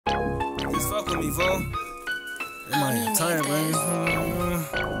me, fool. I'm tired, man.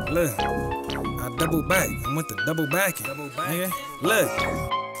 Look, I double back. I went to double backing. Nigga. Look,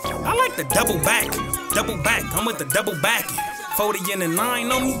 I like the double back. Double back. I'm with the double backing. 40 and a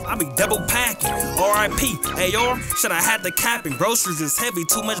 9 on me, I be double packing. R.I.P. AR, shit, I had the capping. Groceries is heavy,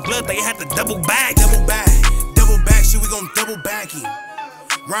 too much blood, they had to double back. Double back, shit, we gon' double back him.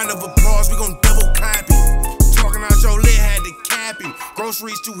 Round of applause, we gon' double copy. Talking out your lid, had to cap him.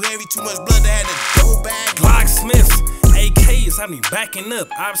 Groceries too heavy, too much blood, they had to double back him. Locksmiths, AKs, I be backing up.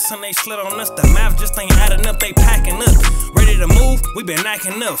 Option they slid on us, the math just ain't adding up, they packing up. Ready to move, we been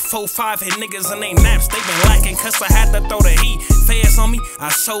acting up. 4-5 hit niggas and they naps, they been lacking, cause I had to throw the heat. Fast on me, I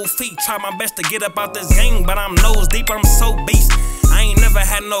show feet. Try my best to get up out this game, but I'm nose deep, I'm so beast. I ain't never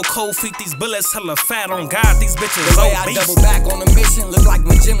had no cold feet, these bullets hella fat on God, these bitches the way obese. I double back on a mission, look like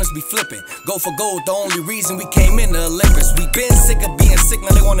my gymnasts be flipping. Go for gold, the only reason we came in the Olympics. We been sick of being sick,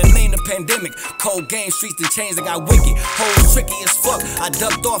 now they wanna name the pandemic. Cold game, streets and chains that got wicked. Hoes tricky as fuck, I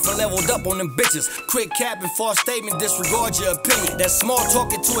ducked off and leveled up on them bitches. Quick cap and false statement, disregard your opinion. That small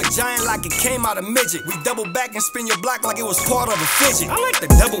talking to a giant like it came out of midget. We double back and spin your block like it was part of a fidget. I like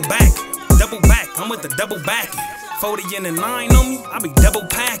the double back, I'm with the double backing. 40 and a 9 on me, I be double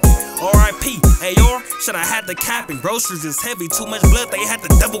packing. R.I.P. AR, shit, I had the capping. Groceries is heavy, too much blood, they had to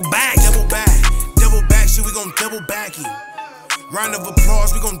double back. Double back, shit, we gon' double back him. Round of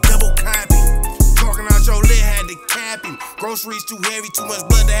applause, we gon' double copy. Talking out your lid, had to cap him. Groceries too heavy, too much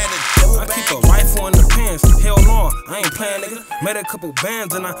blood, they had to double back. I keep a rifle in the pants, hell no, I ain't playing, nigga. Made a couple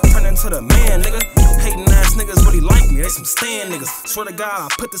bands and I turned into the man, nigga. Hating ass niggas really like me, they some stand niggas. Swear to God,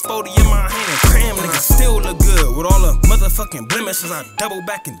 I put this 40 in my hand and cram niggas. Still look good with all the motherfucking blemishes. I double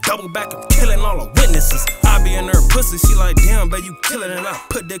back, I'm killing all the witnesses. I be in her pussy, she like, damn, babe, you killing it. I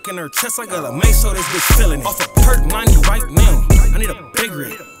put dick in her chest, I gotta make sure this bitch feeling it. Off a perk 90 right now, I need a big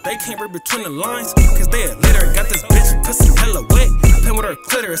rig. They can't read between the lines, cause they illiterate. Got this bitch pussy hella wet, playing with her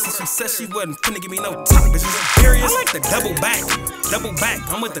clitoris. And she said she wasn't finna give me no top, bitch, you serious? I like the double back,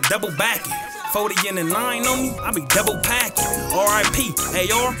 I'm with the double backing. 40 and a 9 on me, I be double packing. R.I.P.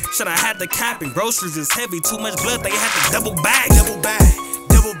 AR, shit, I had the capping. Groceries is heavy, too much blood, they had to double back. Double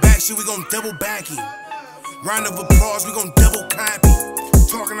back, shit, we gon' double back him. Round of applause, we gon' double copy.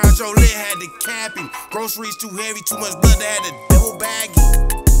 Talking out your lid, had to cap him. Groceries too heavy, too much blood, they had to double bag him.